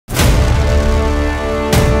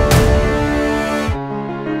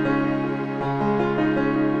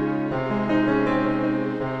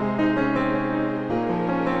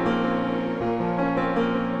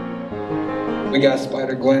got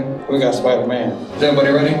Spider-Gwen, we got Spider-Man. Is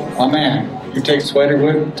everybody ready? My man, you take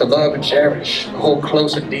Spider-Gwen to love and cherish, hold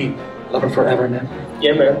close and deep, love her forever and ever.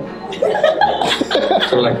 Yeah, man.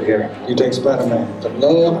 That's what I like to hear. You take Spider-Man to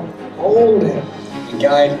love, hold him, and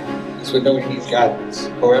guide him, so we know he needs guidance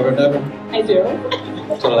forever and ever. I do.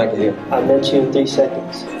 That's what I like to hear. I met you in 3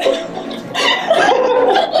 seconds.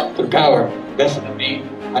 To the power vested in me,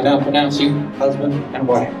 I now pronounce you husband and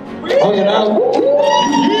wife. Oh, you know?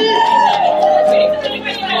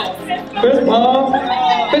 Fist bump!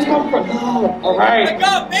 Fist bump for love! Alright. I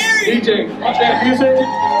got married! DJ, watch that music.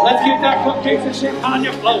 Let's get that cupcakes and shit on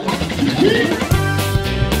your float.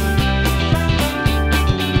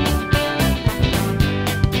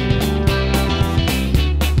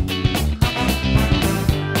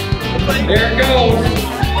 There it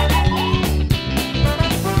goes.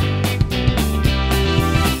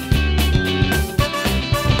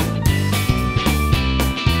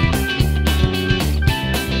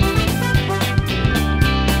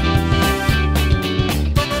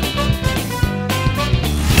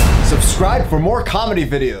 Subscribe for more comedy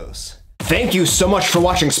videos. Thank you so much for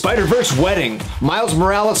watching Spider-Verse Wedding, Miles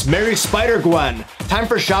Morales Marries Spider-Gwen. Time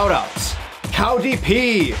for shoutouts. Cow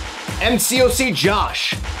DP, MCOC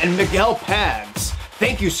Josh, and Miguel Pags.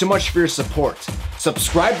 Thank you so much for your support.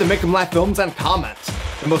 Subscribe to Make 'em Laugh Films and comment.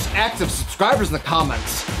 The most active subscribers in the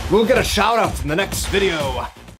comments will get a shout out in the next video.